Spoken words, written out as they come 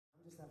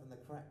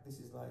crack. This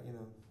is like, you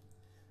know,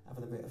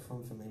 having a bit of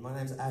fun for me. My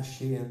name's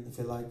Sheehan, if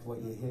you like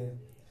what you hear.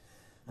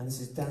 And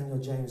this is Daniel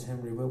James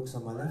Henry Wilkes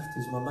on my left,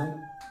 who's my mate.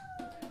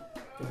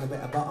 Giving a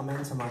bit of bottom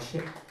end to my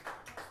shit.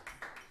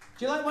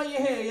 Do you like what you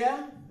hear,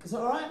 yeah? Is it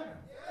alright?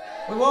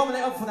 Yeah. We're warming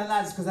it up for the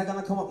lads because they're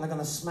going to come up and they're going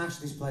to smash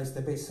this place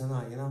to bits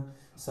tonight, you know?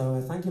 So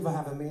thank you for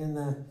having me.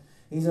 And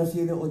these are a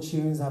few little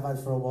tunes I've had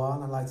for a while,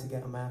 and I'd like to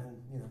get them out and,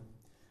 you know,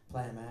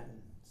 play them out and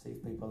see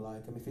if people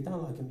like them. If you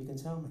don't like them, you can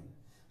tell me.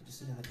 I'll just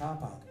see you in the car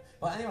park.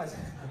 But anyways...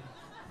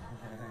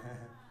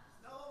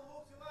 No one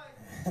walks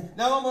away.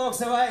 No one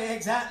walks away,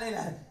 exactly.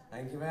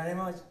 Thank you very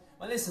much.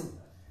 Well, listen.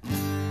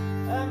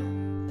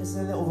 It's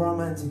a little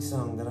romantic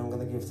song that I'm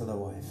going to give to the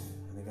wife.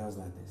 And it goes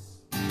like this.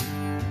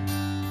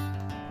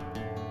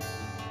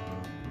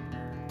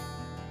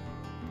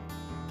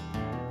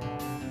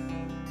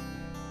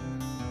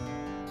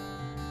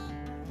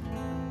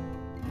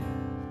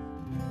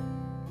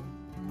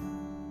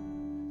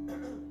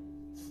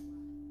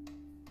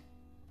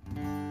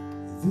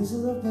 These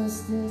are the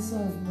best days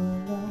of my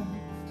life,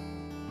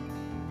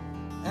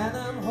 and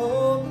I'm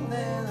hoping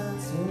that I'll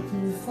take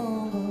you for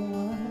my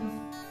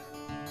wife.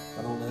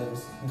 Got all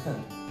nervous.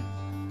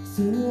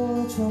 Through all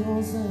the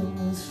troubles and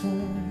the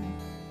strife,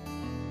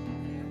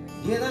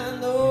 yet I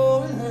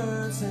know it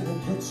hurts and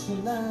it cuts you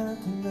like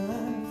a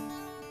knife.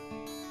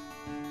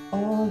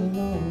 All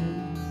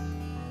alone,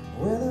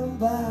 waiting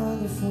by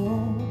the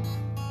phone.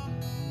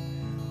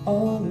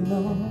 All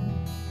alone,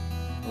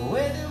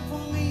 waiting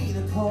for me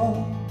to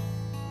call.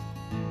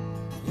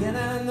 Yet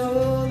I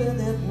know that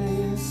it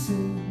may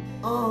seem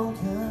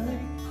unkind.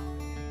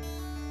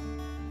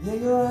 Yeah,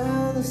 you're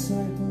out of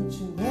sight, but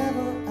you're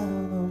never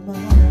out of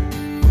mind.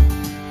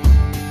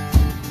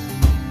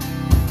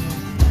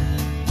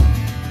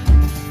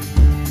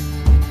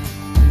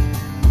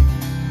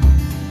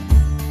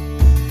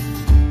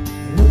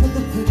 Look at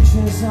the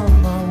pictures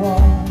on my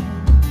wall.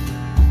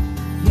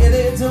 Yeah,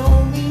 they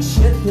don't mean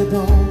shit, they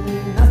don't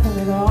mean nothing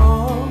at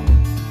all.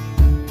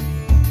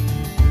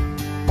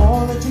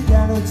 All that you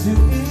gotta do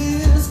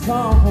is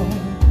call,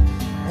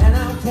 and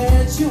I'll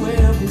catch you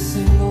every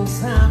single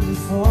time you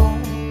fall.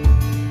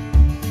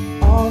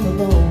 All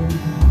alone,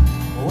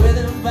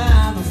 waiting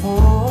by the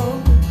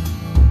phone.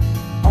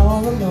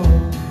 All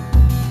alone,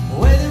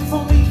 waiting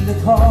for me to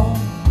call.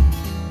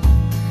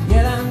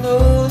 Yet I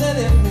know that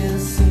it may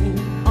seem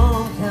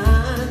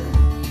unkind.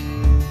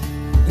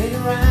 Yeah,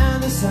 you're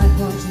out of sight,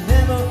 but you're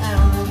never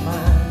out of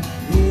mind.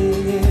 Yeah,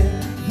 yeah,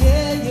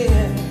 yeah,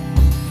 yeah.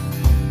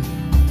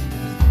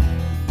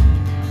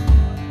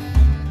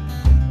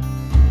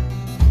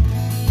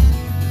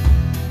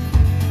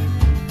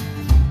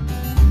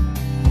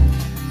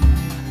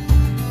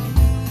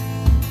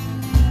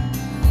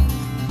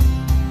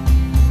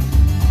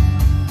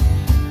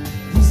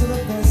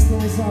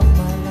 Of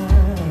my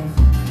life,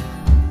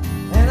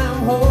 and I'm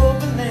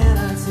hoping that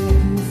I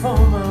take you for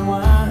my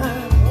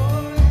wife.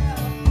 Oh, yeah.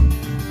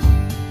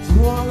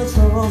 Through all the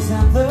troubles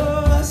and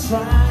the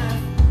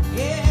strife,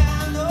 yeah,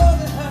 I know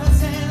that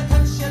hurts and it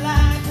cuts you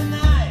like a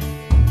knife.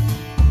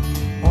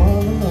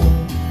 All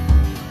alone,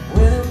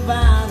 waiting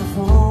by the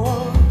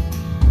phone.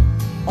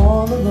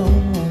 All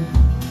alone,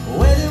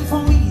 waiting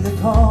for me to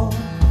call.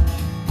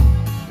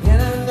 And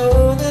I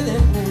know that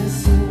it may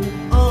seem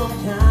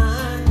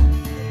unkind.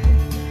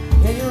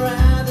 Yeah, you're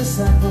out of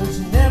sight, but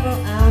you're never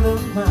out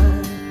of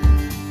mind.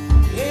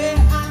 Yeah,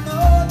 I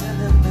know that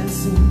it may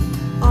seem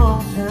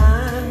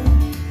unkind.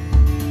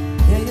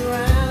 Yeah, you're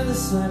out of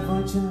sight,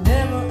 but you're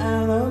never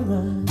out of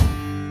mind.